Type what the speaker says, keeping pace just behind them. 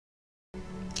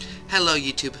Hello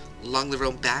YouTube,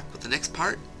 LongLiveRome back with the next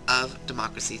part of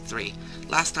Democracy 3.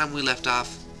 Last time we left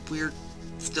off, we're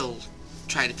still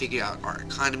trying to figure out our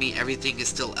economy. Everything is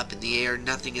still up in the air,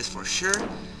 nothing is for sure.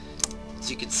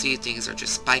 As you can see, things are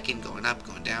just spiking, going up,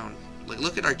 going down. Like,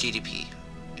 look at our GDP.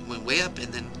 It went way up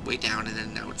and then way down, and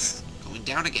then now it's going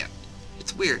down again.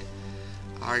 It's weird.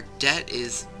 Our debt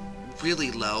is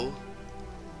really low.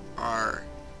 Our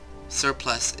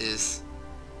surplus is...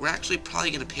 We're actually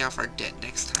probably going to pay off our debt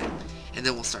next time, and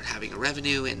then we'll start having a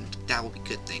revenue, and that will be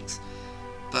good things.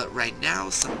 But right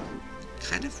now, some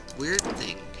kind of weird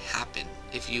thing happened.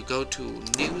 If you go to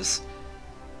news,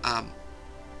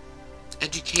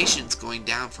 education's going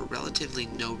down for relatively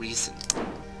no reason,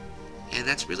 and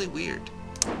that's really weird.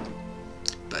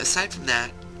 But aside from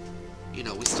that, you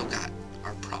know, we still got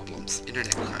our problems.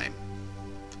 Internet crime.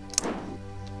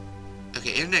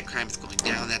 Okay, internet crime is going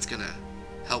down. That's going to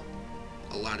help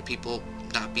a lot of people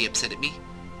not be upset at me,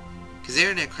 because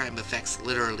internet crime affects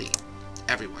literally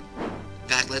everyone. In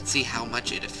fact, let's see how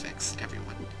much it affects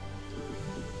everyone.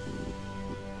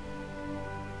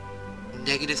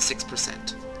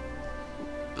 -6%.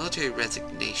 Military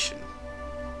resignation.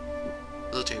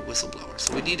 Military whistleblower.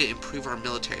 So we need to improve our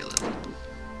military a little.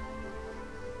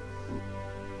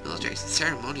 Military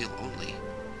ceremonial only.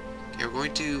 Okay, we're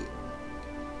going to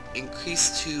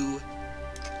increase to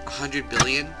 100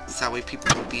 billion, so that way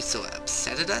people won't be so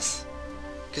upset at us.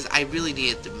 Because I really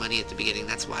needed the money at the beginning,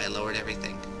 that's why I lowered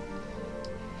everything.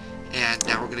 And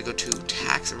now we're going to go to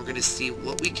tax, and we're going to see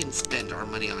what we can spend our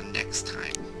money on next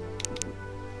time.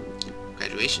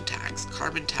 Graduation tax,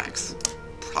 carbon tax,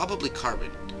 probably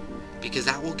carbon, because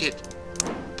that will get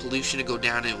pollution to go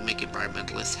down and it will make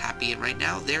environmentalists happy. And right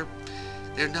now they're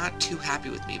not too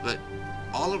happy with me, but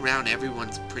all around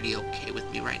everyone's pretty okay with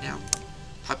me right now.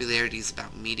 Popularity is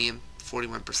about medium,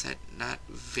 41%, not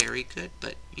very good,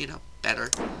 but, you know, better.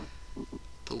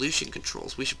 Pollution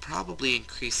controls, we should probably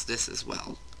increase this as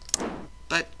well.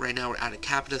 But right now we're out of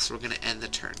capita, so we're going to end the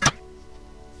turn.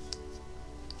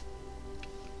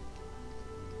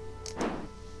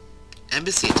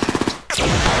 Embassy attacked.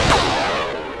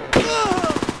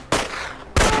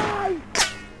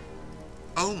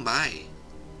 Oh my.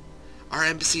 Our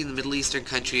embassy in the Middle Eastern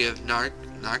country of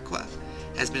Narqua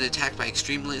has been attacked by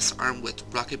extremists armed with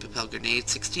rocket-propelled grenades.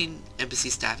 16 embassy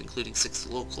staff, including 6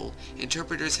 local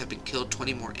interpreters, have been killed,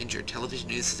 20 more injured. Television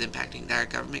news is impacting our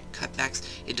government. Cutbacks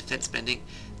in defense spending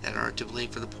that are to blame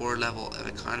for the poor level of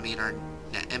economy in our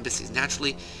embassies.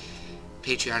 Naturally,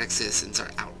 patriotic citizens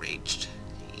are outraged.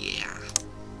 Yeah,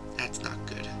 that's not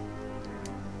good.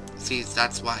 See,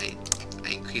 that's why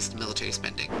I increased military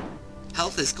spending.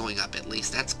 Health is going up at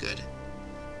least, that's good.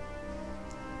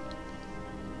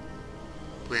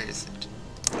 Where is it?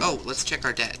 Oh, let's check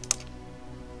our debt.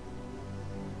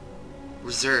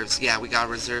 Reserves. Yeah, we got a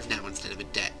reserve now instead of a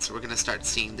debt. So we're going to start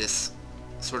seeing this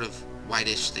sort of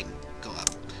whitish thing go up.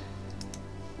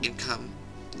 Income.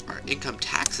 Our income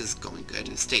tax is going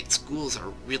good. State schools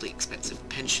are really expensive.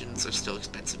 Pensions are still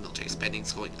expensive. Military spending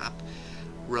is going up.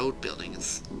 Road building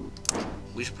is...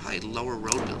 We should probably lower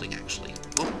road building, actually.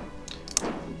 Oh.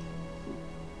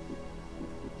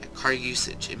 Car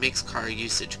usage. It makes car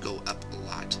usage go up a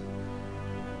lot.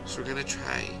 So we're going to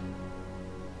try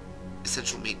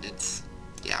essential maintenance.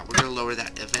 Yeah, we're going to lower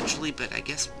that eventually, but I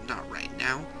guess not right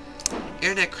now.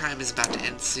 Internet crime is about to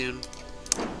end soon.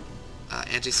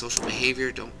 Antisocial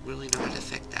behavior, don't really know how to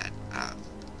affect that.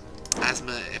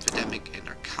 Asthma epidemic and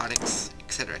narcotics,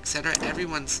 etc., etc.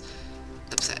 Everyone's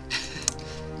upset.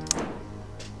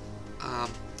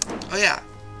 Oh yeah.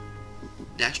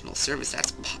 National service,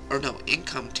 that's, or no,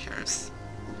 income tariffs.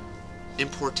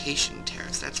 Importation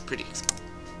tariffs, that's pretty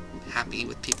happy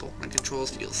with people. Rent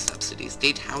controls, fuel subsidies,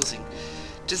 state housing,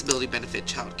 disability benefit,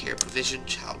 child care provision,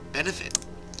 child benefit,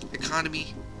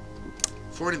 economy,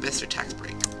 foreign investor tax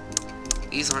break.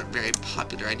 These aren't very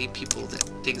popular. I need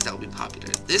things that will be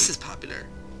popular. This is popular.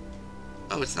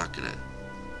 Oh, it's not gonna...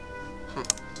 Huh.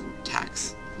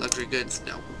 Tax. Luxury goods,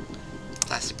 no.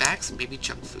 Plastic bags, maybe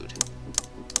junk food.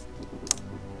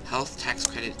 Health tax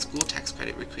credit, school tax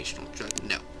credit, recreational drug,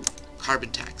 no.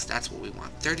 Carbon tax, that's what we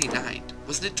want. 39.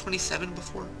 Wasn't it 27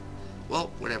 before?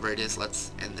 Well, whatever it is,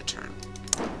 let's end the turn.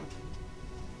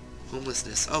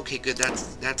 Homelessness, okay, good,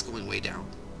 that's going way down.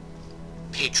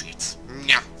 Patriots,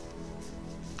 no.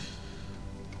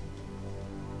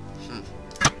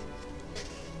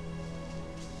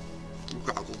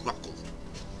 Groggle, groggle.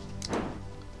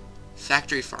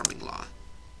 Factory farming law.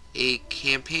 A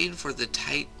campaign for the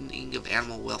tightening of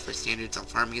animal welfare standards on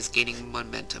farming is gaining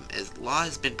momentum, as law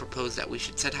has been proposed that we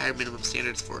should set higher minimum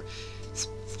standards for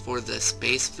the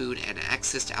space, food, and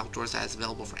access to outdoors that is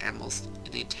available for animals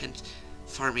in the intent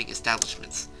farming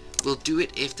establishments. We'll do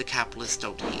it if the capitalists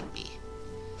don't hate me.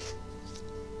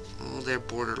 Oh, they're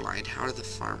borderline. How are the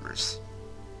farmers?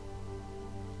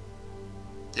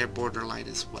 They're borderline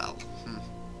as well.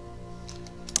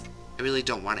 I really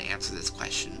don't want to answer this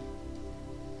question.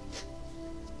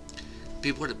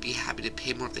 People would be happy to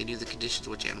pay more if they knew the conditions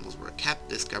in which animals were kept.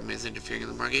 This government is interfering in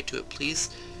the market to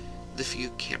please the few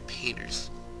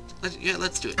campaigners.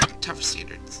 Let's do it. Tougher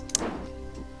standards.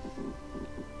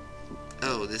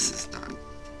 Oh, this is not...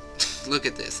 Look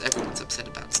at this. Everyone's upset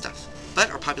about stuff. But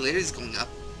our popularity is going up.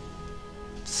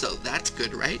 So that's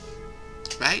good, right?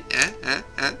 Right?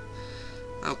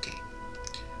 Okay.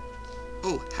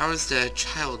 Oh, how is the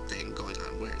child thing going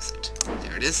on? Where is it?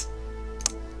 There it is.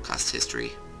 Cost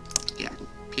history. Yeah.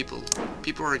 People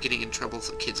are getting in trouble,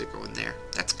 so kids are going there.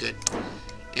 That's good.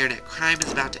 Internet crime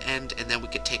is about to end, and then we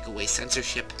could take away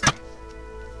censorship.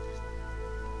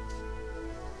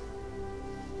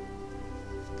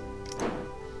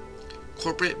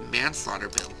 Corporate manslaughter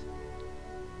bill.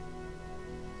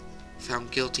 Found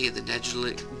guilty of the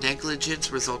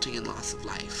negligence resulting in loss of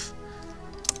life.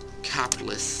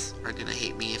 Capitalists are gonna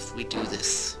hate me if we do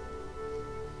this.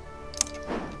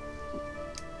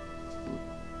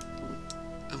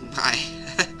 Oh my.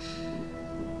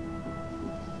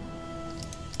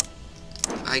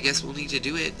 I guess we'll need to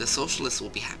do it. The socialists will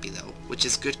be happy though, which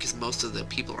is good because most of the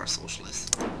people are socialists.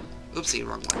 Oopsie,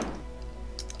 wrong one.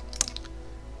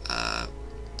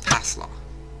 Pass law.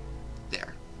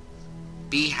 There.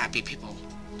 Be happy, people.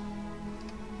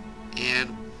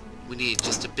 And we need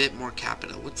just a bit more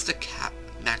capital. What's the cap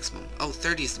maximum? Oh,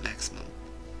 30 is the maximum.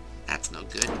 That's no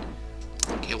good.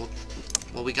 Okay, well,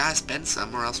 we gotta spend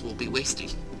some or else we'll be wasting.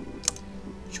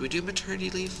 Should we do maternity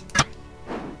leave?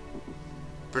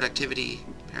 Productivity,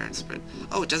 parents,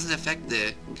 oh, it doesn't affect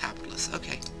the capitalists.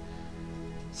 Okay.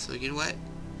 So, you know what?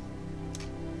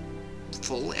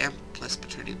 Full and plus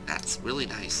paternity. That's really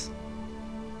nice.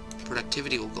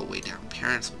 Productivity will go way down.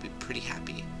 Parents will be pretty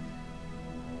happy.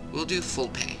 We'll do full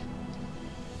pay.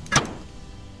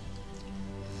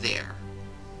 There.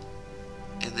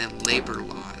 And then labor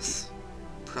laws.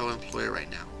 Pro-employer right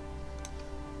now.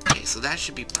 Okay, so that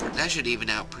should even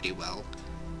out pretty well.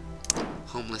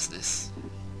 Homelessness.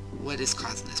 What is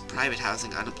causing this? Private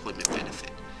housing, unemployment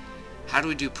benefit. How do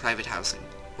we do private housing?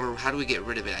 Or how do we get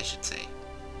rid of it, I should say?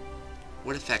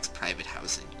 What affects private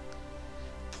housing?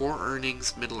 Poor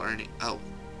earnings, middle earning. Oh,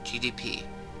 GDP.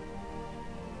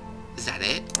 Is that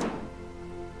it?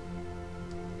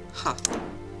 Huh.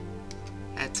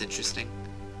 That's interesting.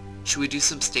 Should we do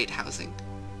some state housing?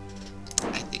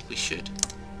 I think we should.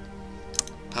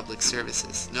 Public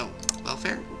services. No.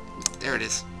 Welfare? There it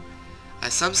is.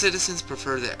 Some citizens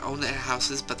prefer to own their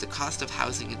houses, but the cost of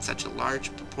housing in such a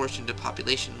large proportion to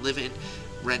population live in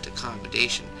rent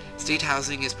accommodation. State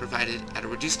housing is provided at a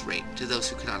reduced rate to those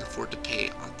who cannot afford to pay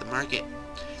on the market.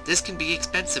 This can be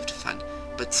expensive to fund,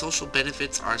 but social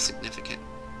benefits are significant.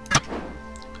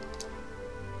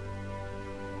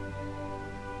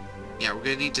 Yeah, we're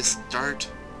going to need to start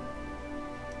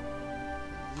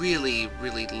really,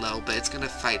 really low, but it's going to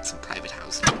fight some private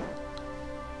housing.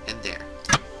 And there.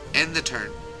 End the turn.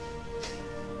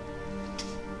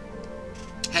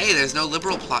 Hey, there's no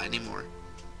liberal plot anymore.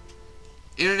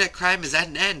 Internet crime is at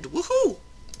an end. Woohoo!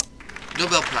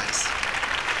 Nobel Prize.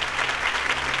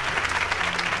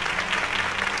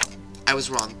 I was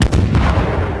wrong.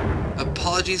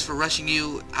 Apologies for rushing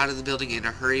you out of the building in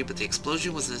a hurry, but the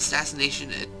explosion was an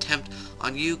assassination attempt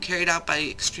on you carried out by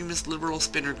extremist liberal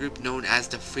spinner group known as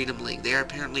the Freedom League. They are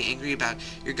apparently angry about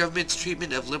your government's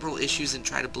treatment of liberal issues and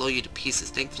try to blow you to pieces.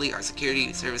 Thankfully, our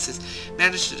security services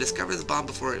managed to discover the bomb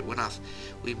before it went off.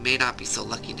 We may not be so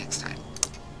lucky next time.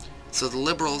 So the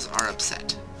liberals are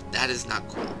upset. That is not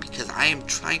cool, because I am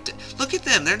trying to... Look at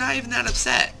them! They're not even that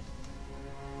upset!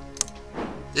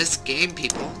 This game,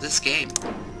 people. This game.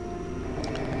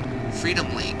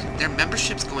 Freedom League. Their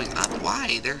membership's going up.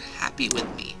 Why? They're happy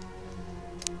with me.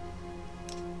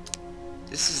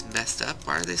 This is messed up.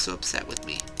 Why are they so upset with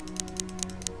me?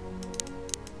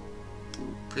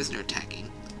 Prisoner tagging.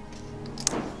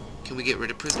 Can we get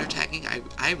rid of prisoner tagging?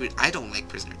 I don't like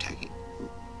prisoner tagging.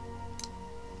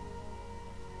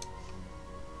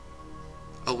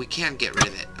 Oh, we can get rid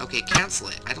of it. Okay, cancel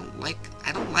it. I don't like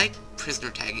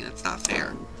prisoner tagging. That's not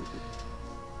fair.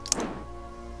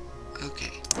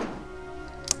 Okay.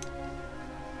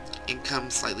 Income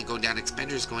slightly going down.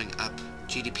 Expenditures going up.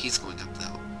 GDP's going up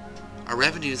though. Our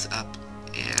revenue's up,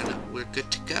 and we're good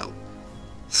to go.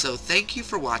 So thank you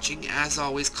for watching. As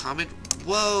always, comment.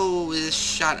 Whoa, this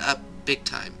shot up big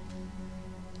time.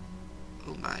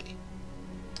 Oh my.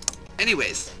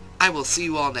 Anyways, I will see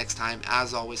you all next time.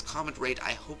 As always, comment, rate.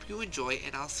 I hope you enjoy,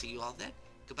 and I'll see you all then.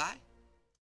 Goodbye.